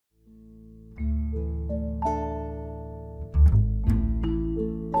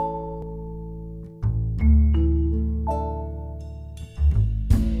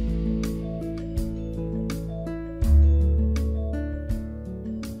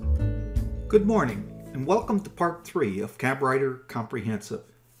Good morning and welcome to part 3 of CabWriter Comprehensive.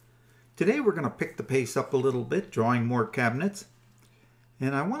 Today we're going to pick the pace up a little bit, drawing more cabinets.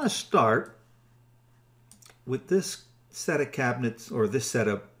 And I want to start with this set of cabinets, or this set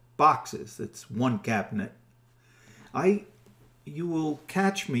of boxes. It's one cabinet. You will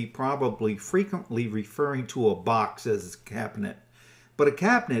catch me probably frequently referring to a box as a cabinet. But a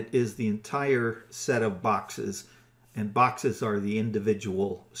cabinet is the entire set of boxes, and boxes are the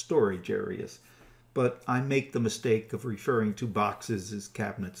individual storage areas. But I make the mistake of referring to boxes as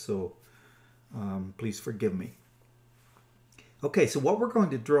cabinets, so please forgive me. Okay, so what we're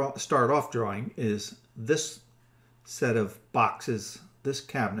going to start off drawing is this set of boxes, this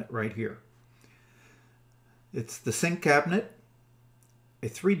cabinet right here. It's the sink cabinet, a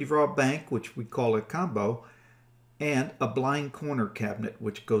 3-drawer bank, which we call a combo, and a blind corner cabinet,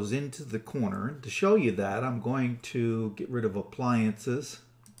 which goes into the corner. And to show you that, I'm going to get rid of appliances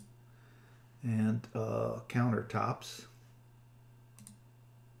and countertops.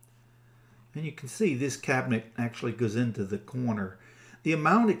 And you can see this cabinet actually goes into the corner. The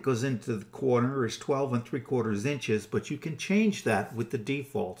amount it goes into the corner is 12 3/4 inches, but you can change that with the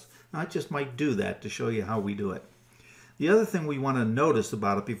defaults. I just might do that to show you how we do it. The other thing we want to notice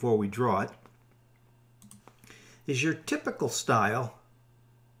about it before we draw it is your typical style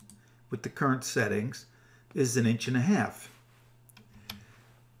with the current settings is 1.5 inches.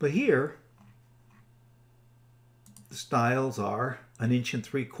 But here the styles are 1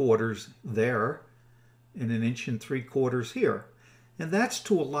 3/4 inches there and 1 3/4 inches here. And that's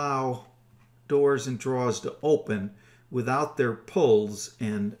to allow doors and drawers to open without their pulls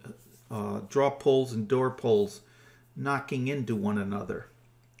and draw pulls and door pulls knocking into one another.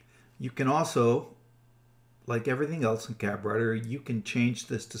 You can also, like everything else in CabWriter, you can change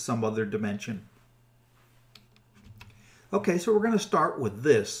this to some other dimension. Okay, so we're going to start with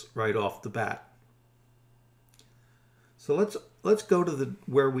this right off the bat. So let's go to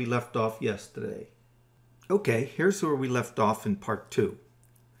where we left off yesterday. Okay, here's where we left off in part 2.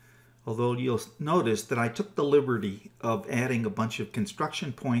 Although you'll notice that I took the liberty of adding a bunch of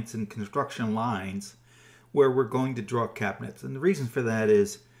construction points and construction lines where we're going to draw cabinets. And the reason for that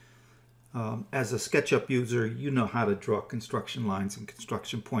is, as a SketchUp user, you know how to draw construction lines and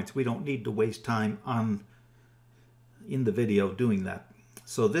construction points. We don't need to waste time in the video doing that.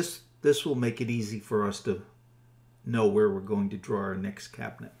 So this will make it easy for us to know where we're going to draw our next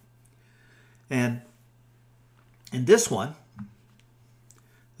cabinet. And in this one,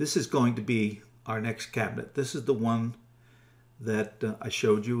 this is going to be our next cabinet. This is the one that I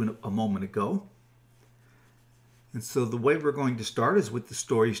showed you a moment ago. And so the way we're going to start is with the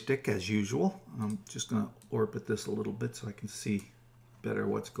story stick as usual. I'm just going to orbit this a little bit so I can see better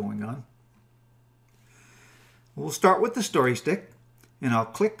what's going on. We'll start with the story stick, and I'll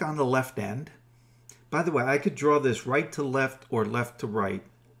click on the left end. By the way, I could draw this right to left or left to right,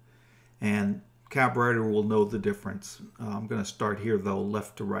 and CabWriter will know the difference. I'm going to start here though,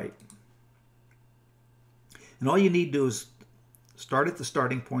 left to right. And all you need to do is start at the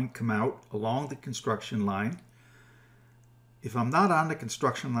starting point, come out along the construction line. If I'm not on the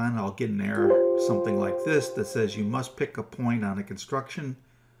construction line, I'll get an error, something like this, that says you must pick a point on a construction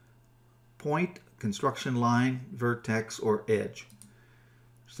point, construction line, vertex, or edge.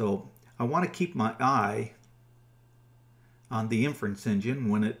 So I want to keep my eye on the inference engine.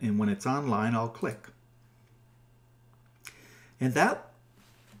 When it's online, I'll click. And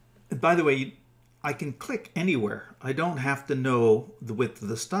by the way, I can click anywhere. I don't have to know the width of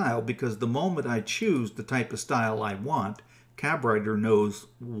the style, because the moment I choose the type of style I want, CabWriter knows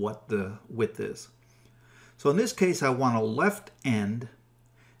what the width is. So in this case, I want a left end,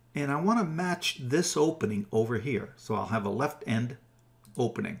 and I want to match this opening over here. So I'll have a left end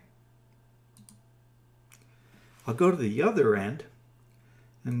opening. I'll go to the other end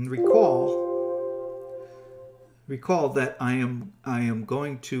and recall that I am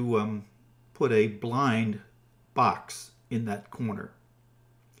going to put a blind box in that corner.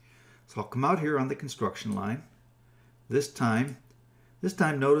 So I'll come out here on the construction line. This time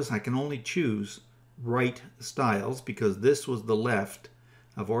notice I can only choose right styles because this was the left.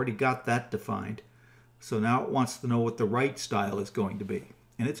 I've already got that defined. So now it wants to know what the right style is going to be.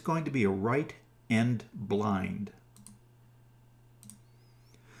 And it's going to be a right end blind.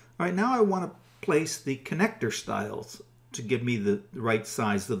 All right, now I want to place the connector styles to give me the right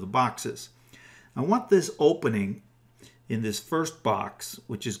size of the boxes. I want this opening in this first box,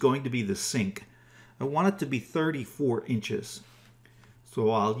 which is going to be the sink. I want it to be 34 inches.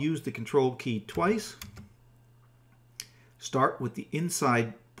 So I'll use the control key twice. Start with the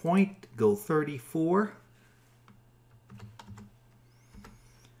inside point, go 34.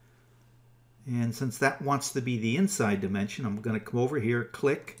 And since that wants to be the inside dimension, I'm going to come over here,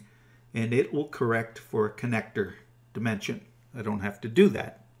 click, and it will correct for a connector dimension. I don't have to do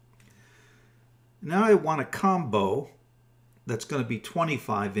that. Now I want a combo that's going to be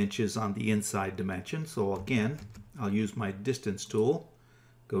 25 inches on the inside dimension. So again, I'll use my distance tool,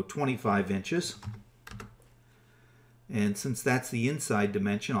 go 25 inches. And since that's the inside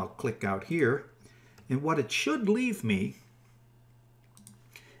dimension, I'll click out here. And what it should leave me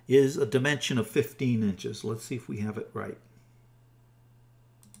is a dimension of 15 inches. Let's see if we have it right.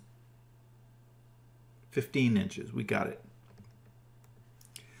 15 inches, we got it.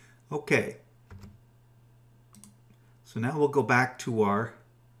 Okay. So now we'll go back to our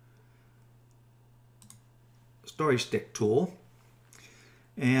story stick tool.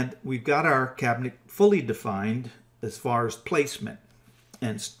 And we've got our cabinet fully defined as far as placement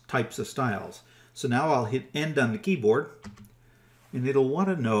and types of styles. So now I'll hit end on the keyboard, and it'll want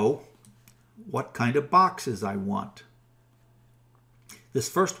to know what kind of boxes I want. This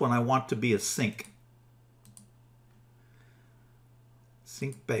first one I want to be a sink.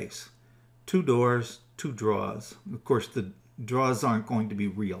 Sink base. 2 doors, 2 drawers. Of course, the drawers aren't going to be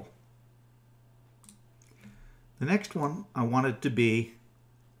real. The next one I want it to be,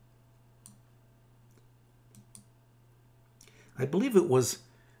 I believe it was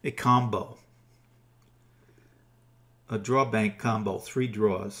a combo. A drawer bank combo, 3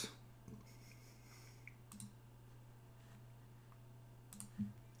 drawers.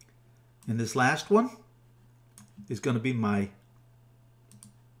 And this last one is going to be my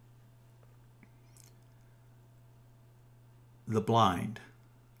blind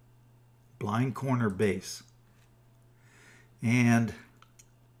corner base. And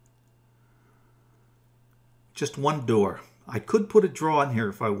just 1 door. I could put a drawer in here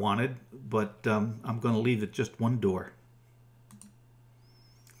if I wanted, but I'm going to leave it just 1 door.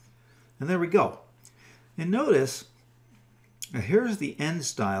 And there we go. And notice, here's the end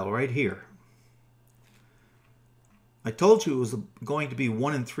style right here. I told you it was going to be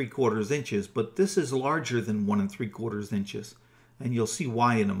 1 3/4 inches, but this is larger than 1 3/4 inches. And you'll see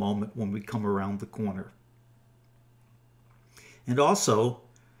why in a moment when we come around the corner. And also,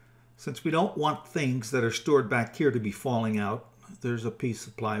 since we don't want things that are stored back here to be falling out, there's a piece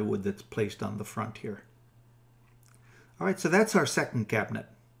of plywood that's placed on the front here. All right, so that's our second cabinet.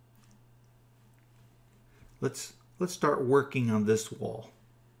 Let's start working on this wall.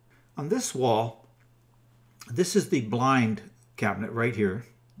 On this wall, this is the blind cabinet right here.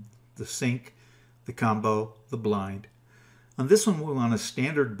 The sink, the combo, the blind. On this one, we want a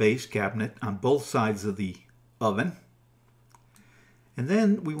standard base cabinet on both sides of the oven. And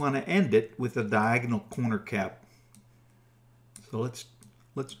then we want to end it with a diagonal corner cap. So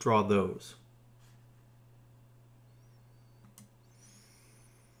let's draw those.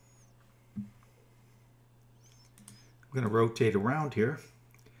 I'm going to rotate around here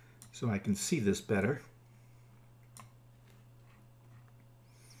so I can see this better.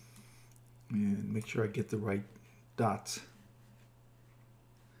 And make sure I get the right dots.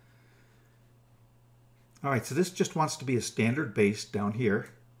 All right, so this just wants to be a standard base down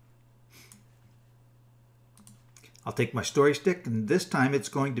here. I'll take my story stick, and this time it's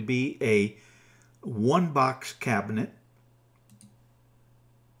going to be a 1-box cabinet.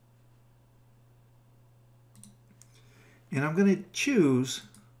 And I'm going to choose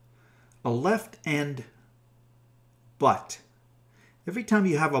a left end butt. Every time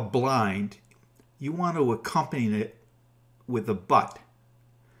you have a blind, you want to accompany it with a butt.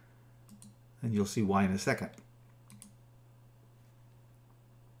 And you'll see why in a second.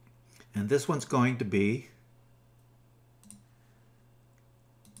 And this one's going to be,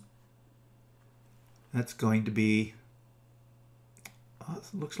 that's going to be, oh,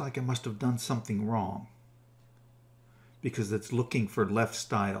 it looks like I must have done something wrong because it's looking for left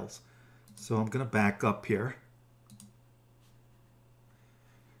styles. So I'm going to back up here.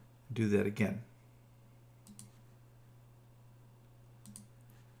 Do that again.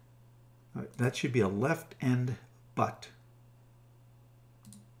 All right, that should be a left end butt.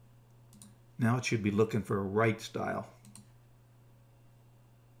 Now it should be looking for a right style.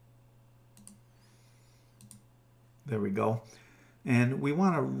 There we go. And we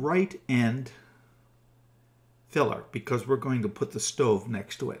want a right end filler because we're going to put the stove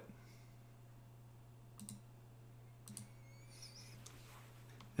next to it.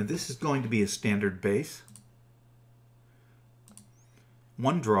 And this is going to be a standard base.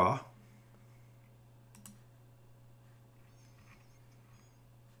 1 draw.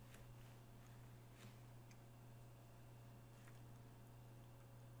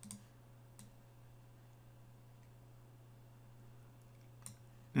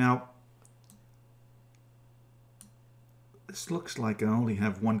 Now, This looks like I only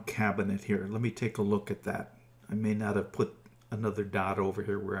have one cabinet here. Let me take a look at that. I may not have put another dot over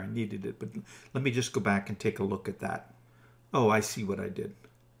here where I needed it, but let me just go back and take a look at that. Oh, I see what I did.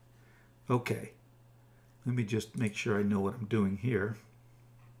 Okay. Let me just make sure I know what I'm doing here.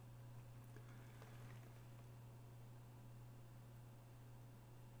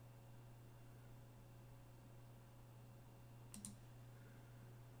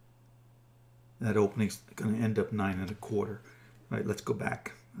 That opening's going to end up 9 1/4. All right, let's go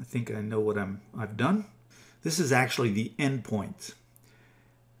back. I think I know what I've done. This is actually the end point.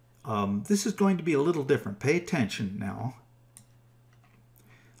 This is going to be a little different. Pay attention now.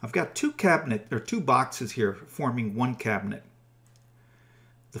 I've got two boxes here forming one cabinet.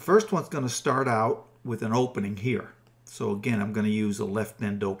 The first one's going to start out with an opening here. So again, I'm going to use a left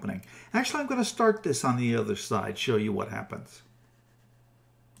end opening. Actually, I'm going to start this on the other side, show you what happens.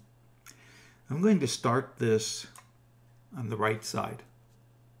 I'm going to start this on the right side.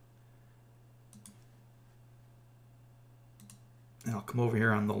 And I'll come over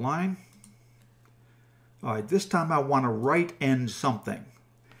here on the line. All right, this time I want to right end something.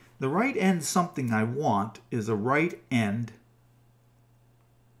 The right end something I want is a right end,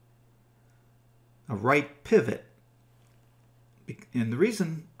 a right pivot. And the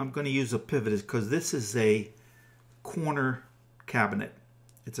reason I'm going to use a pivot is because this is a corner cabinet.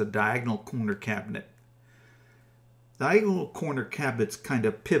 It's a diagonal corner cabinet. Diagonal corner cabinets kind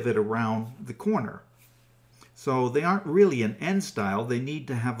of pivot around the corner. So they aren't really an end style. They need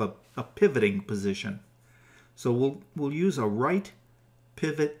to have a pivoting position. So we'll use a right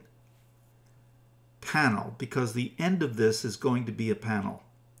pivot panel because the end of this is going to be a panel.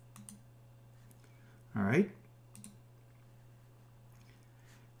 All right.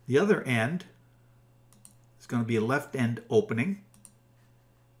 The other end is going to be a left end opening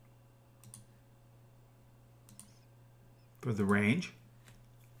for the range.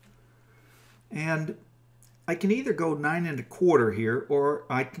 And I can either go 9 1/4 here, or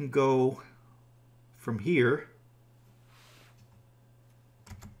I can go from here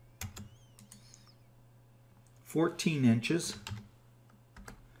 (14 inches)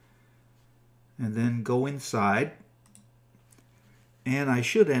 and then go inside, and I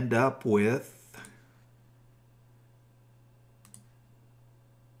should end up with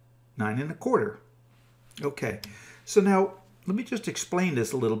 9 1/4. Okay, so now let me just explain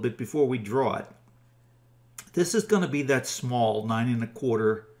this a little bit before we draw it. This is going to be that small 9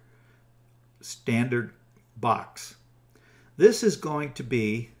 1/4 standard box. This is going to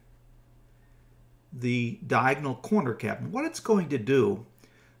be the diagonal corner cabinet. What it's going to do,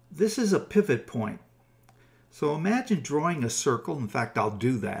 this is a pivot point. So imagine drawing a circle. In fact, I'll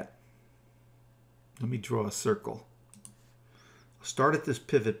do that. Let me draw a circle. I'll start at this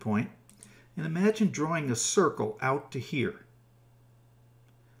pivot point and imagine drawing a circle out to here,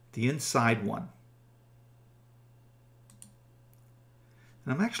 the inside one.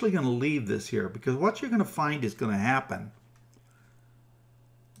 And I'm actually going to leave this here because what you're going to find is going to happen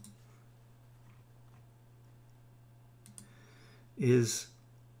is,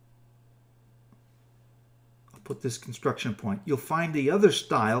 I'll put this construction point, you'll find the other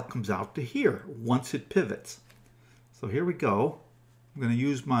style comes out to here once it pivots. So here we go. I'm going to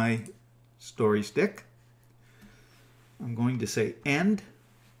use my story stick. I'm going to say end.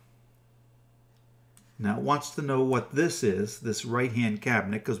 Now it wants to know what this is, this right-hand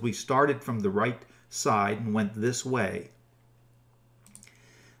cabinet, because we started from the right side and went this way.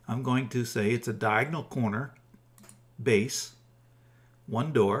 I'm going to say it's a diagonal corner, base,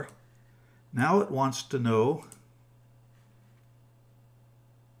 one door. Now it wants to know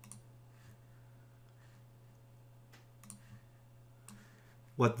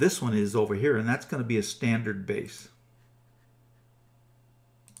what this one is over here, and that's going to be a standard base.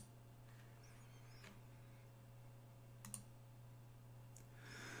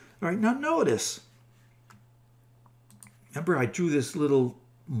 All right, now notice, remember I drew this little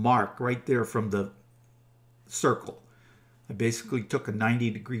mark right there from the circle. I basically took a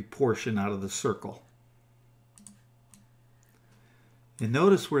 90-degree portion out of the circle. And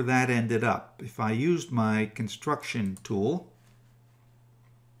notice where that ended up. If I used my construction tool,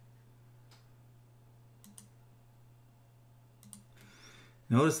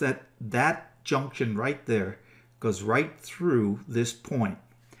 notice that that junction right there goes right through this point,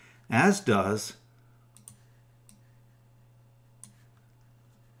 as does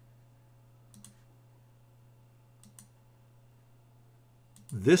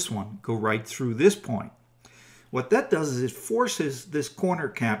this one go right through this point. What that does is it forces this corner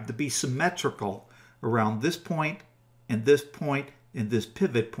cap to be symmetrical around this point and this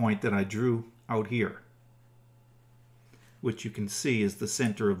pivot point that I drew out here. which you can see is the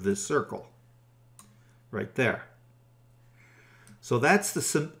center of this circle, right there. So that's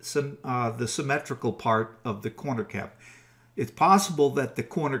the symmetrical part of the corner cab. It's possible that the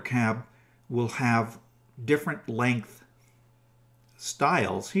corner cab will have different length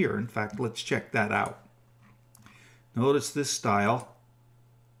styles here. In fact, let's check that out. Notice this style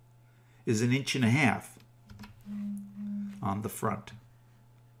is 1.5 inches on the front.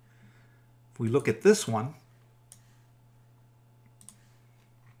 If we look at this one,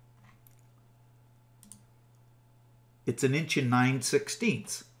 it's 1 9/16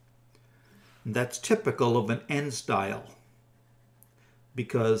 inches. And that's typical of an N style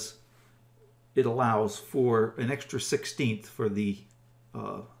because it allows for an extra 1/16 for the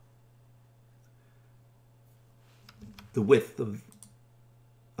width of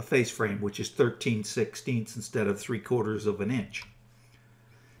a face frame, which is 13/16 instead of 3/4 of an inch.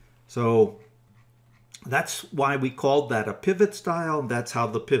 So that's why we called that a pivot style. That's how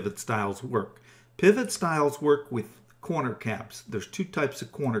the pivot styles work. Pivot styles work with corner cabs. There's two types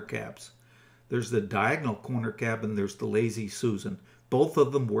of corner cabs. There's the diagonal corner cab and there's the Lazy Susan. Both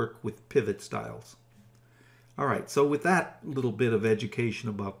of them work with pivot styles. All right, so with that little bit of education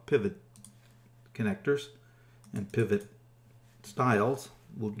about pivot connectors and pivot styles,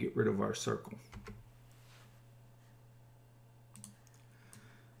 we'll get rid of our circle.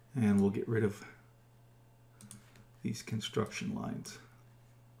 And we'll get rid of these construction lines.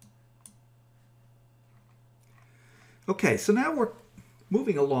 Okay, so now we're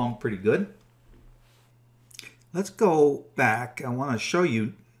moving along pretty good. Let's go back. I want to show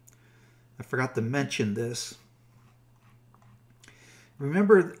you, I forgot to mention this.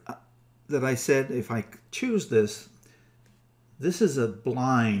 Remember that I said if I choose this, this is a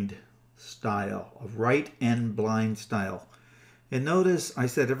blind style, a right end blind style. And notice I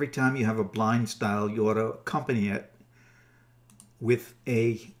said every time you have a blind style, you ought to accompany it with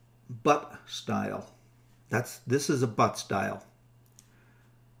a butt style. This is a butt style.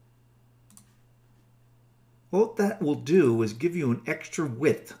 What that will do is give you an extra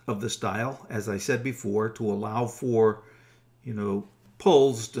width of the style, as I said before, to allow for,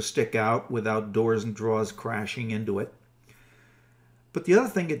 pulls to stick out without doors and drawers crashing into it. But the other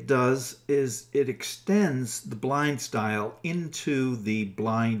thing it does is it extends the blind style into the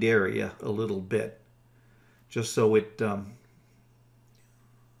blind area a little bit, just so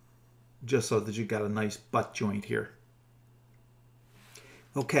that you got a nice butt joint here.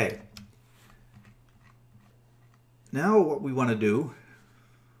 Okay. Now what we want to do,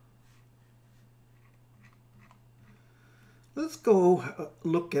 let's go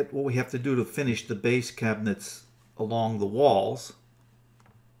look at what we have to do to finish the base cabinets along the walls.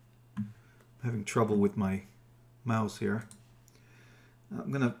 I'm having trouble with my mouse here.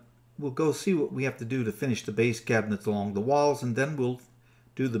 We'll go see what we have to do to finish the base cabinets along the walls, and then we'll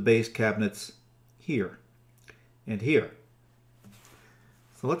do the base cabinets here and here.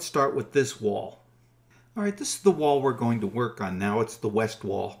 So let's start with this wall. All right, this is the wall we're going to work on now. It's the west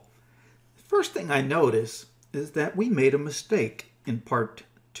wall. The first thing I notice is that we made a mistake in part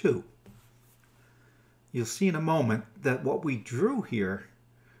 2. You'll see in a moment that what we drew here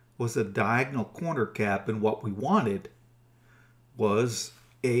was a diagonal corner cab, and what we wanted was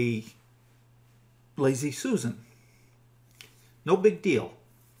a Lazy Susan. No big deal.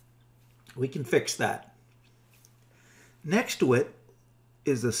 We can fix that. Next to it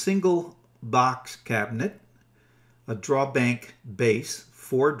is a single box cabinet, a drawbank base,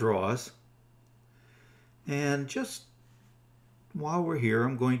 4 drawers, and just while we're here,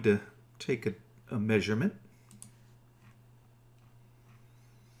 I'm going to take a measurement.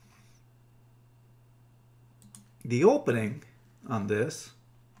 The opening on this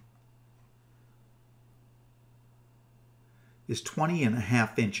is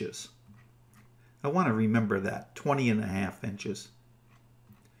 20.5 inches. I want to remember that, 20.5 inches.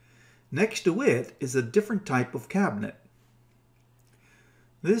 Next to it is a different type of cabinet.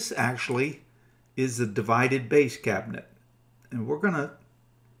 This actually is a divided base cabinet. And we're going to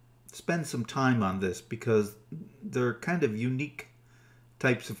spend some time on this because they're kind of unique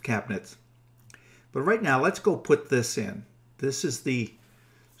types of cabinets. But right now, let's go put this in. This is the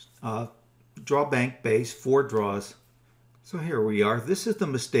drawbank base, 4 drawers. So here we are. This is the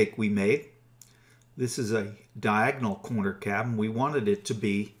mistake we made. This is a diagonal corner cab, and we wanted it to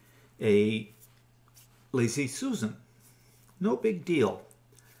be a Lazy Susan. No big deal.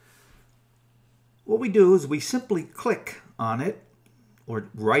 What we do is we simply click on it, or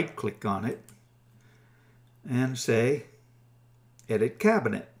right click on it, and say Edit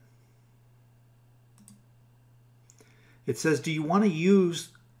Cabinet. It says, do you want to use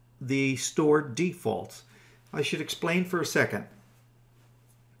the stored defaults? I should explain for a second.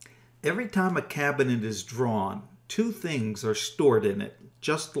 Every time a cabinet is drawn, two things are stored in it,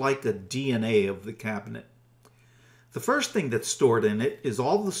 just like a DNA of the cabinet. The first thing that's stored in it is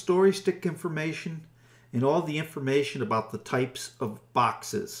all the story stick information and all the information about the types of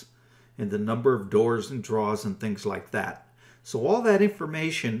boxes and the number of doors and drawers and things like that. So all that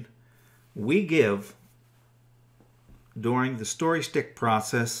information we give during the story stick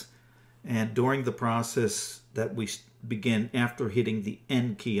process and during the process that we begin after hitting the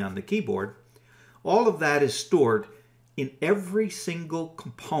N key on the keyboard, all of that is stored in every single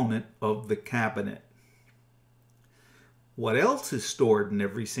component of the cabinet. What else is stored in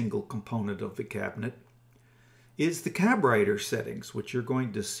every single component of the cabinet is the CabWriter settings, which you're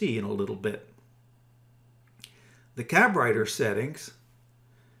going to see in a little bit. The CabWriter settings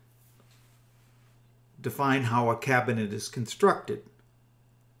define how a cabinet is constructed.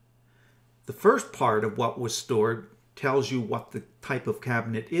 The first part of what was stored tells you what the type of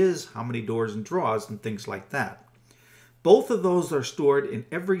cabinet is, how many doors and drawers, and things like that. Both of those are stored in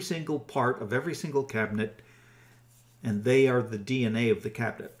every single part of every single cabinet, and they are the DNA of the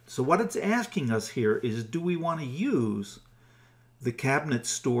cabinet. So what it's asking us here is, do we want to use the cabinet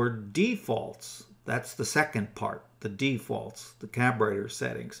stored defaults? That's the second part, the defaults, the CabWriter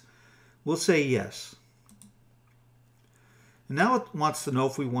settings. We'll say yes. And now it wants to know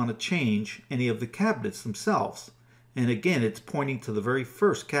if we want to change any of the cabinets themselves. And again, it's pointing to the very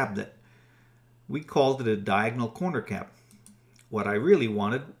first cabinet. We called it a diagonal corner cab. What I really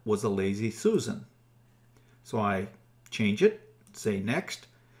wanted was a Lazy Susan. So I change it, say next,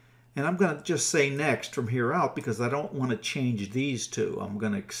 and I'm going to just say next from here out because I don't want to change these two. I'm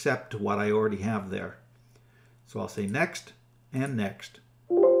going to accept what I already have there. So I'll say next and next.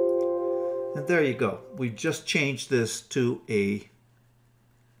 And there you go. We've just changed this to a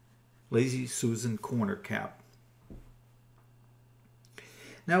Lazy Susan corner cab.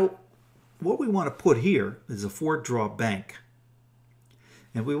 Now, what we want to put here is a 4-drawer bank.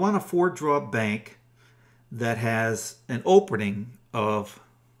 And we want a 4-drawer bank that has an opening of,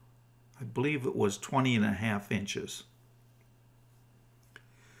 I believe it was 20.5 inches.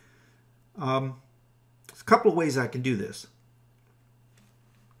 There's a couple of ways I can do this.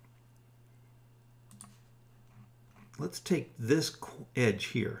 Let's take this edge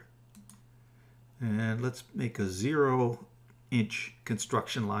here and let's make a 0-inch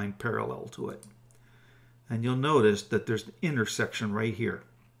construction line parallel to it. And you'll notice that there's an intersection right here.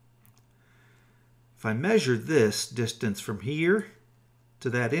 If I measure this distance from here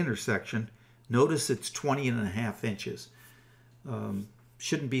to that intersection, notice it's 20.5 inches.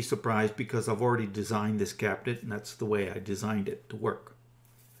 Shouldn't be surprised because I've already designed this cabinet and that's the way I designed it to work.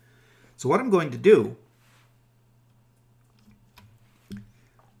 So what I'm going to do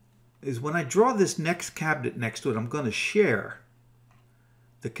is when I draw this next cabinet next to it, I'm going to share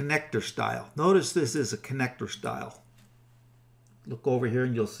the connector style. Notice this is a connector style. Look over here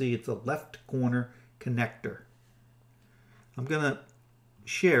and you'll see it's a left corner connector. I'm going to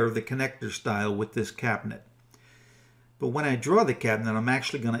share the connector style with this cabinet. But when I draw the cabinet, I'm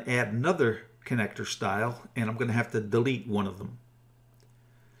actually going to add another connector style and I'm going to have to delete one of them.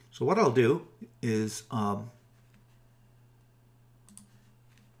 So what I'll do is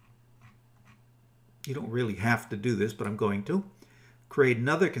you don't really have to do this, but I'm going to create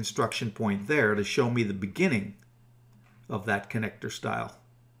another construction point there to show me the beginning of that connector style.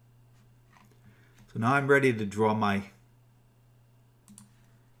 So now I'm ready to draw my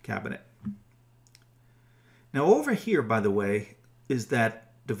cabinet. Now over here, by the way, is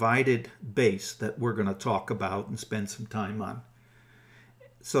that divided base that we're going to talk about and spend some time on.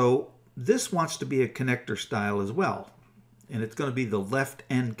 So this wants to be a connector style as well, and it's going to be the left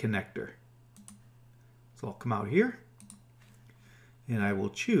end connector. So I'll come out here and I will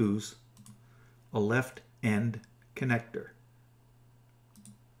choose a left end connector.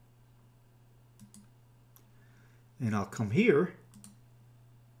 And I'll come here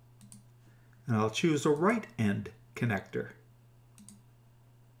and I'll choose a right end connector.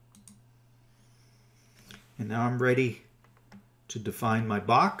 And now I'm ready to define my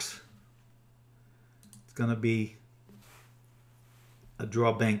box. It's going to be a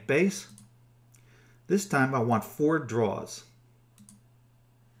draw bank base. This time I want 4 draws.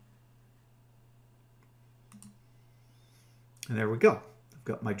 And there we go. I've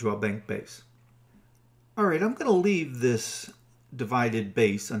got my draw bank base. All right, I'm going to leave this divided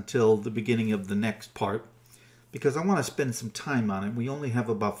base until the beginning of the next part because I want to spend some time on it. We only have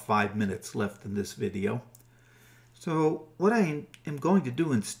about 5 minutes left in this video. So what I am going to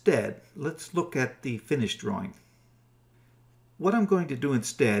do instead, let's look at the finished drawing. What I'm going to do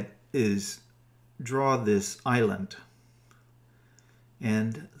instead is draw this island.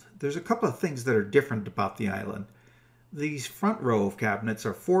 And there's a couple of things that are different about the island. These front row of cabinets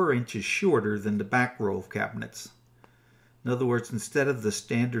are 4 inches shorter than the back row of cabinets. In other words, instead of the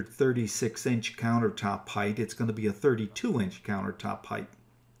standard 36-inch countertop height, it's going to be a 32-inch countertop height.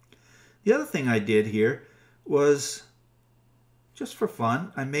 The other thing I did here was, just for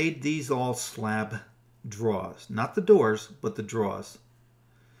fun, I made these all slab drawers. Not the doors, but the drawers.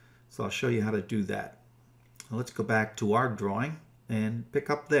 So I'll show you how to do that. Let's go back to our drawing and pick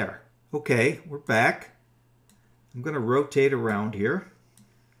up there. Okay, we're back. I'm going to rotate around here.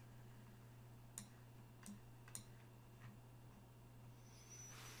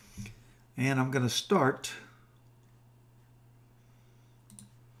 And I'm going to start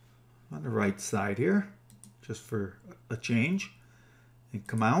on the right side here, just for a change, and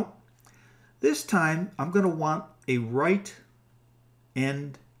come out. This time I'm going to want a right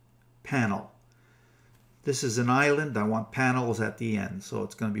end panel. This is an island. I want panels at the end, so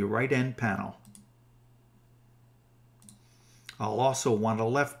it's going to be a right end panel. I'll also want a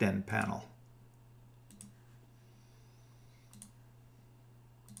left end panel.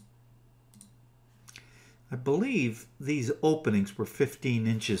 I believe these openings were 15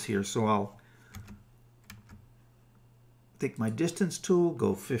 inches here, so I'll take my distance tool,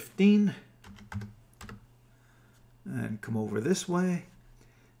 go 15, and come over this way.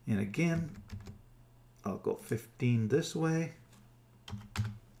 And again, I'll go 15 this way,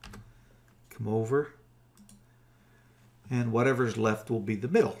 come over, and whatever's left will be the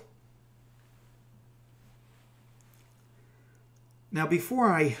middle. Now before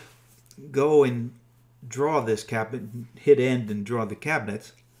I go and draw this cabinet, hit end and draw the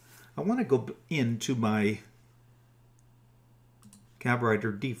cabinets, I want to go into my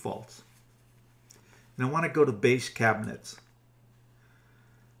CabWriter defaults. And I want to go to base cabinets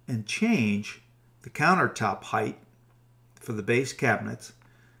and change the countertop height for the base cabinets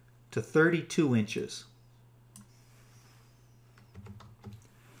to 32 inches.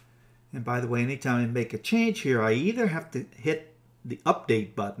 And by the way, anytime I make a change here, I either have to hit the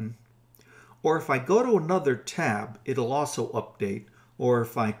update button, or if I go to another tab, it'll also update, or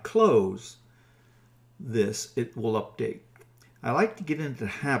if I close this, it will update. I like to get into the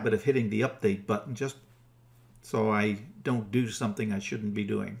habit of hitting the update button just so I don't do something I shouldn't be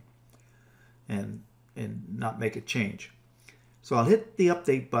doing and not make a change. So I'll hit the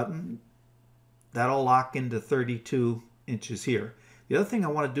update button. That'll lock into 32 inches here. The other thing I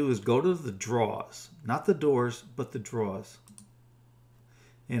want to do is go to the drawers, not the doors, but the drawers.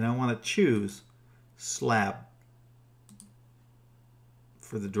 And I want to choose slab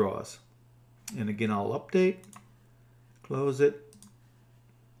for the drawers. And again, I'll update, close it.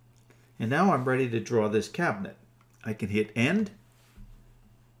 And now I'm ready to draw this cabinet. I can hit end.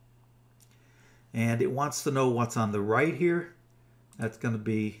 And it wants to know what's on the right here. That's going to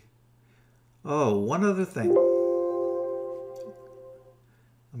be, oh, one other thing.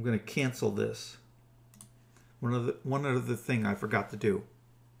 I'm going to cancel this. One other thing I forgot to do.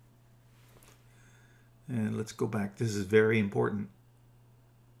 And let's go back. This is very important.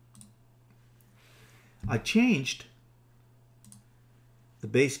 I changed the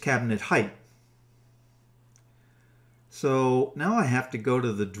base cabinet height. So now I have to go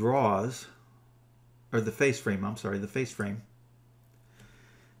to the drawers, or the face frame, I'm sorry, the face frame.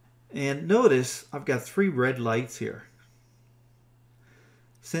 And notice I've got 3 red lights here.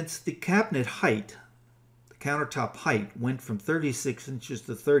 Since the cabinet height, the countertop height, went from 36 inches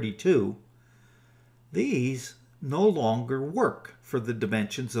to 32, these no longer work for the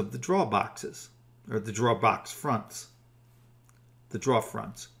dimensions of the draw boxes, or the draw box fronts, the draw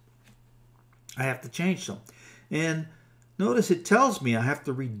fronts. I have to change them. And notice it tells me I have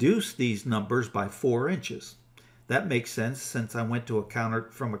to reduce these numbers by 4 inches. That makes sense since I went to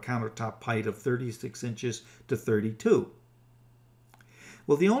from a countertop height of 36 inches to 32.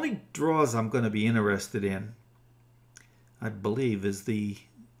 Well, the only draws I'm going to be interested in, I believe, is the,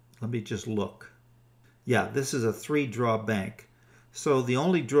 let me just look. Yeah, this is a 3-draw bank. So the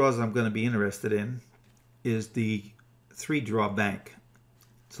only draws I'm going to be interested in is the 3-draw bank.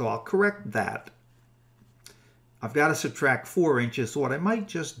 So I'll correct that. I've got to subtract 4 inches. So what I might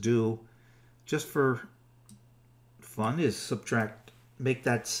just do, just for fun, is subtract, make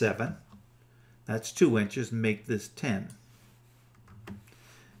that 7. That's 2 inches, and make this 10.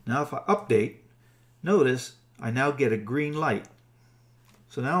 Now if I update, notice I now get a green light.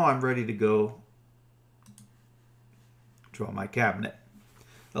 So now I'm ready to go draw my cabinet.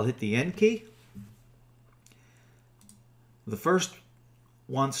 I'll hit the End key. The first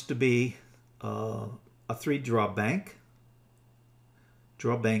wants to be a 3-draw bank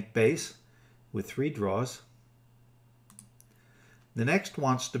base, with 3 draws. The next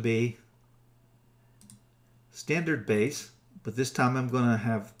wants to be standard base, but this time I'm going to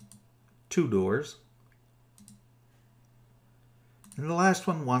have 2 doors. And the last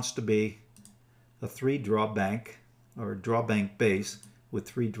one wants to be a 3 draw bank, or draw bank base with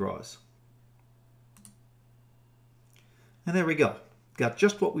 3 draws. And there we go. Got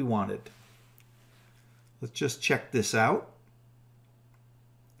just what we wanted. Let's just check this out.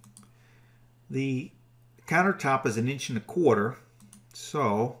 The countertop is 1.25 inches,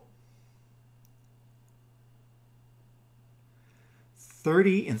 so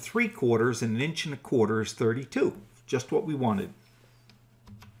 30 3/4 and 1.25 inches is 32. Just what we wanted.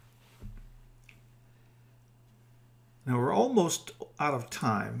 Now we're almost out of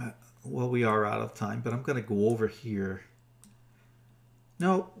time. Well, we are out of time, but I'm going to go over here.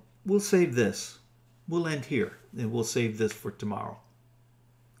 No, we'll save this. We'll end here, and we'll save this for tomorrow.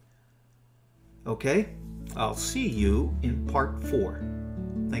 Okay? I'll see you in part 4.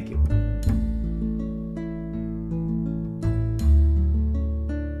 Thank you.